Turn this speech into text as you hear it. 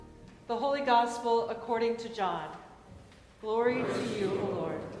The Holy Gospel according to John. Glory to you, O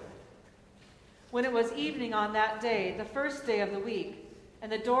Lord. When it was evening on that day, the first day of the week,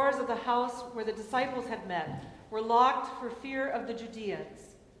 and the doors of the house where the disciples had met were locked for fear of the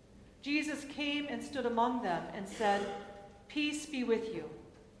Judeans, Jesus came and stood among them and said, "Peace be with you."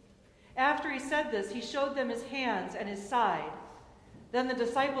 After he said this, he showed them his hands and his side. Then the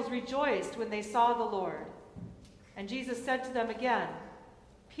disciples rejoiced when they saw the Lord. And Jesus said to them again,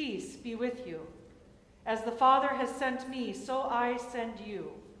 "Peace be with you. As the Father has sent me, so I send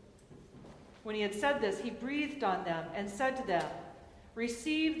you." When he had said this, he breathed on them and said to them,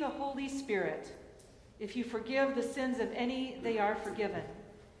 "Receive the Holy Spirit. If you forgive the sins of any, they are forgiven.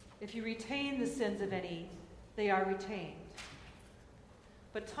 If you retain the sins of any, they are retained."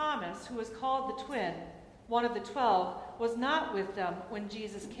 But Thomas, who was called the twin, one of the 12, was not with them when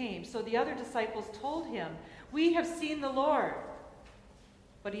Jesus came. So the other disciples told him, "We have seen the Lord."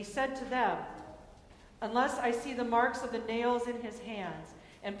 But he said to them, "Unless I see the marks of the nails in his hands,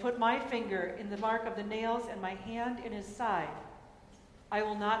 and put my finger in the mark of the nails and my hand in his side, I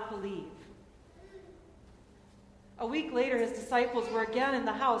will not believe." A week later, his disciples were again in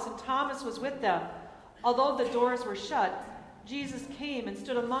the house, and Thomas was with them. Although the doors were shut, Jesus came and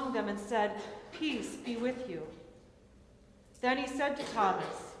stood among them and said, "Peace be with you." Then he said to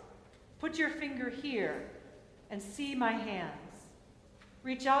Thomas, "Put your finger here and see my hands.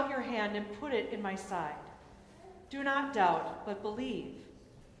 Reach out your hand and put it in my side. Do not doubt, but believe."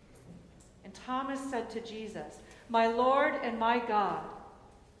 And Thomas said to Jesus, "My Lord and my God."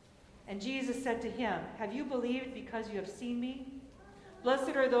 And Jesus said to him, "Have you believed because you have seen me?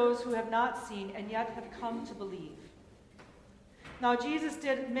 Blessed are those who have not seen and yet have come to believe." Now Jesus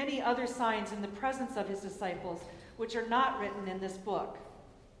did many other signs in the presence of his disciples, which are not written in this book.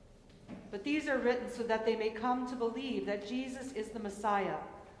 But these are written so that they may come to believe that Jesus is the Messiah,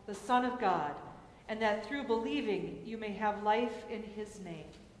 the Son of God, and that through believing you may have life in his name.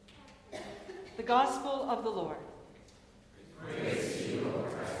 The Gospel of the Lord. Praise to you,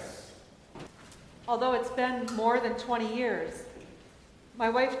 Lord Christ. Although it's been more than 20 years, my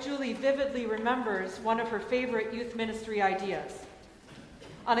wife Julie vividly remembers one of her favorite youth ministry ideas.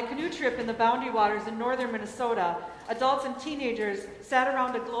 On a canoe trip in the Boundary Waters in northern Minnesota, adults and teenagers sat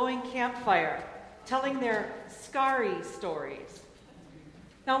around a glowing campfire, telling their scary stories.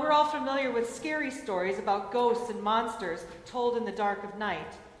 Now, we're all familiar with scary stories about ghosts and monsters told in the dark of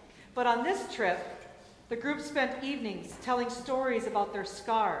night. But on this trip, the group spent evenings telling stories about their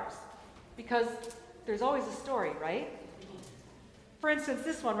scars, because there's always a story, right? For instance,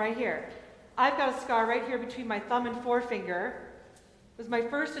 this one right here. I've got a scar right here between my thumb and forefinger. It was my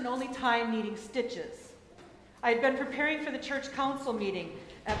first and only time needing stitches. I had been preparing for the church council meeting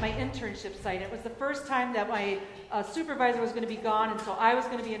at my internship site. It was the first time that my supervisor was going to be gone, and so I was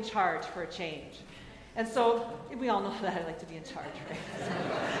going to be in charge for a change. And so, we all know that I like to be in charge, right?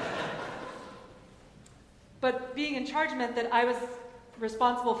 But being in charge meant that I was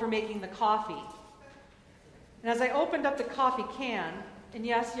responsible for making the coffee. And as I opened up the coffee can, and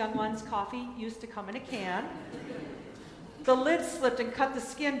yes, young ones, coffee used to come in a can, the lid slipped and cut the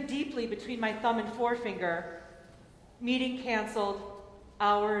skin deeply between my thumb and forefinger. Meeting canceled,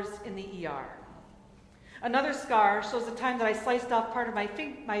 hours in the ER. Another scar shows the time that I sliced off part of my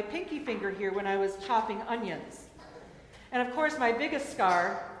pinky finger here when I was chopping onions. And of course, my biggest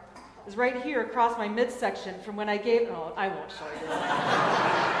scar is right here across my midsection from when I gave, I won't show you this.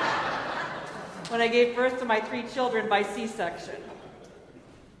 When I gave birth to my 3 children by C-section.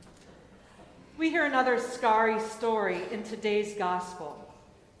 We hear another scary story in today's gospel.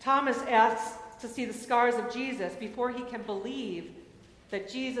 Thomas asks to see the scars of Jesus before he can believe that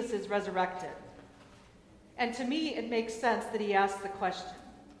Jesus is resurrected. And to me, it makes sense that he asks the question.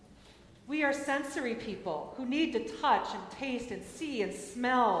 We are sensory people who need to touch and taste and see and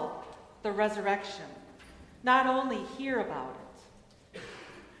smell the resurrection, not only hear about it.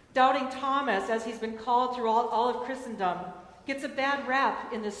 Doubting Thomas, as he's been called through all of Christendom, gets a bad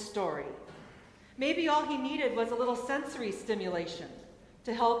rap in this story. Maybe all he needed was a little sensory stimulation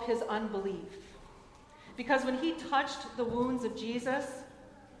to help his unbelief. Because when he touched the wounds of Jesus,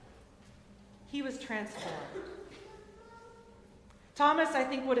 he was transformed. Thomas, I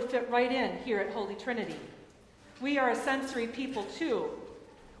think, would have fit right in here at Holy Trinity. We are a sensory people too.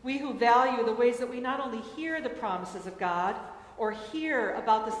 We who value the ways that we not only hear the promises of God or hear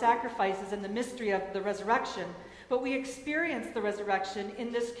about the sacrifices and the mystery of the resurrection, but we experience the resurrection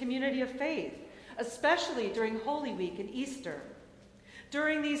in this community of faith, especially during Holy Week and Easter.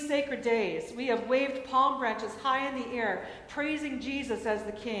 During these sacred days, we have waved palm branches high in the air, praising Jesus as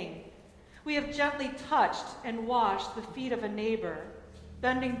the King. We have gently touched and washed the feet of a neighbor,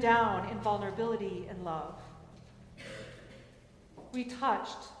 bending down in vulnerability and love. We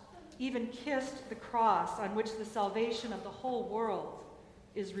touched, even kissed the cross on which the salvation of the whole world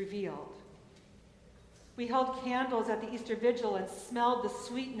is revealed. We held candles at the Easter Vigil and smelled the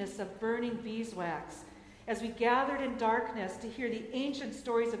sweetness of burning beeswax as we gathered in darkness to hear the ancient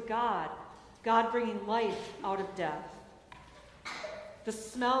stories of God bringing life out of death. The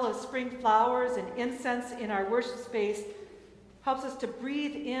smell of spring flowers and incense in our worship space helps us to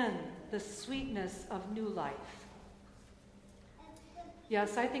breathe in the sweetness of new life.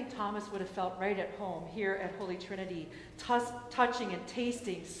 Yes, I think Thomas would have felt right at home here at Holy Trinity, touching and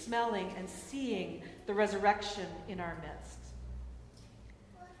tasting, smelling and seeing the resurrection in our midst.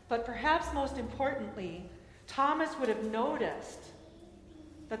 But perhaps most importantly, Thomas would have noticed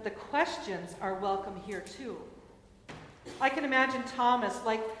that the questions are welcome here too. I can imagine Thomas,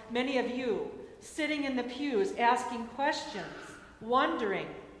 like many of you, sitting in the pews asking questions, wondering,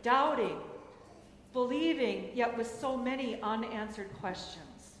 doubting, believing, yet with so many unanswered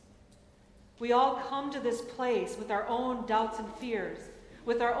questions. We all come to this place with our own doubts and fears,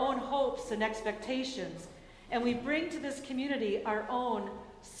 with our own hopes and expectations, and we bring to this community our own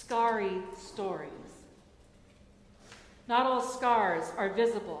scarry stories. Not all scars are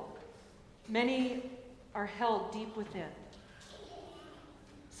visible. Many are held deep within.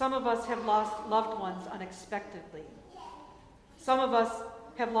 Some of us have lost loved ones unexpectedly. Some of us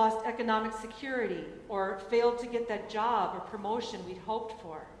have lost economic security or failed to get that job or promotion we'd hoped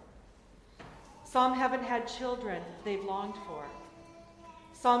for. Some haven't had children they've longed for.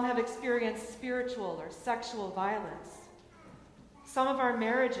 Some have experienced spiritual or sexual violence. Some of our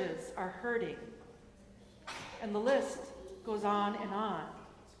marriages are hurting. And the list goes on and on.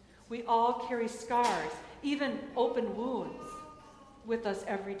 We all carry scars, even open wounds, with us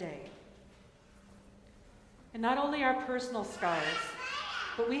every day. And not only our personal scars,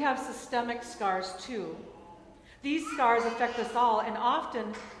 but we have systemic scars too. These scars affect us all, and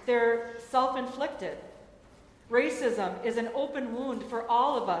often they're self-inflicted. Racism is an open wound for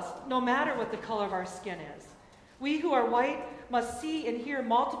all of us, no matter what the color of our skin is. We who are white must see and hear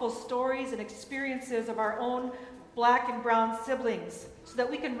multiple stories and experiences of our own black and brown siblings so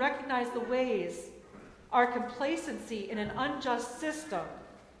that we can recognize the ways our complacency in an unjust system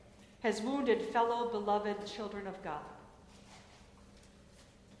has wounded fellow beloved children of God.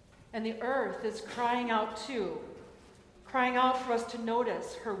 And the earth is crying out too, crying out for us to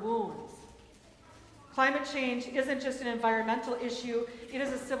notice her wounds. Climate change isn't just an environmental issue, it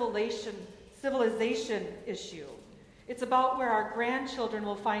is a civilization issue. It's about where our grandchildren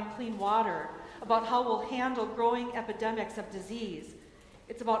will find clean water, about how we'll handle growing epidemics of disease.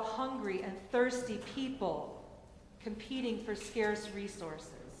 It's about hungry and thirsty people competing for scarce resources.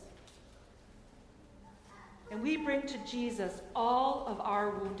 And we bring to Jesus all of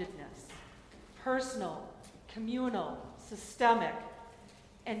our woundedness, personal, communal, systemic,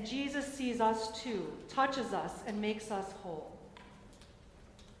 and Jesus sees us too, touches us, and makes us whole.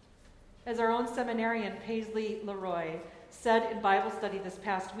 As our own seminarian, Paisley Leroy, said in Bible study this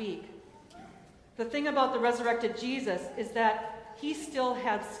past week, the thing about the resurrected Jesus is that he still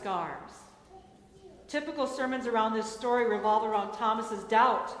had scars. Typical sermons around this story revolve around Thomas's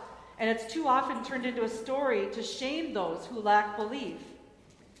doubt, and it's too often turned into a story to shame those who lack belief.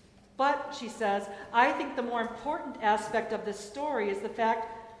 But, she says, I think the more important aspect of this story is the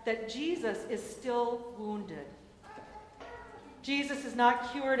fact that Jesus is still wounded. Jesus is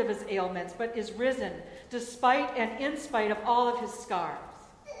not cured of his ailments, but is risen, despite and in spite of all of his scars.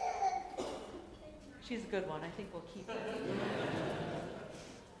 She's a good one. I think we'll keep it.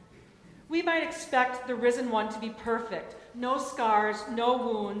 We might expect the risen one to be perfect. No scars, no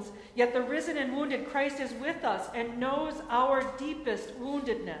wounds. Yet the risen and wounded Christ is with us and knows our deepest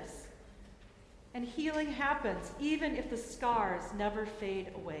woundedness. And healing happens even if the scars never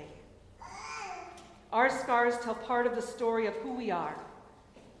fade away. Our scars tell part of the story of who we are,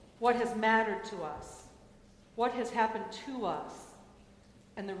 what has mattered to us, what has happened to us,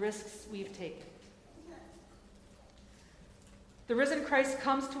 and the risks we've taken. The risen Christ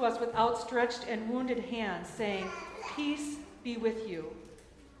comes to us with outstretched and wounded hands, saying, "Peace be with you."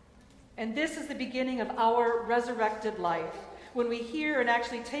 And this is the beginning of our resurrected life, when we hear and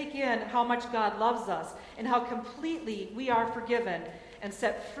actually take in how much God loves us and how completely we are forgiven and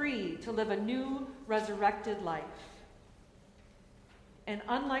set free to live a new resurrected life. And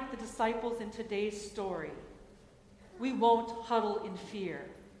unlike the disciples in today's story, we won't huddle in fear.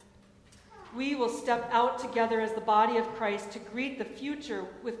 We will step out together as the body of Christ to greet the future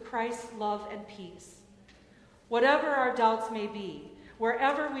with Christ's love and peace. Whatever our doubts may be,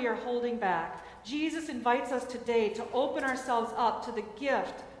 wherever we are holding back, Jesus invites us today to open ourselves up to the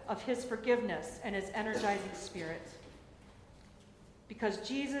gift of his forgiveness and his energizing spirit. Because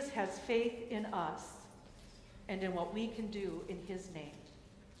Jesus has faith in us and in what we can do in his name.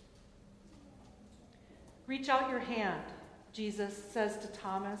 Reach out your hand, Jesus says to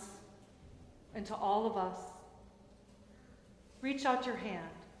Thomas and to all of us. Reach out your hand.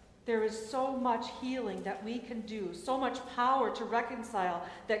 There is so much healing that we can do, so much power to reconcile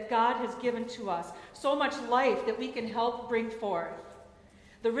that God has given to us, so much life that we can help bring forth.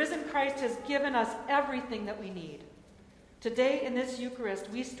 The risen Christ has given us everything that we need. Today in this Eucharist,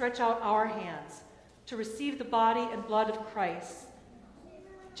 we stretch out our hands to receive the body and blood of Christ,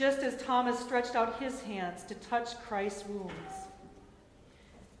 just as Thomas stretched out his hands to touch Christ's wounds.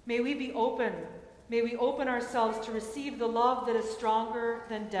 May we be open. May we open ourselves to receive the love that is stronger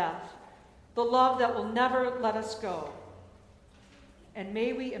than death, the love that will never let us go. And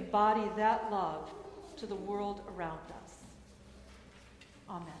may we embody that love to the world around us.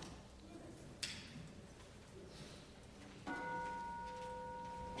 Amen.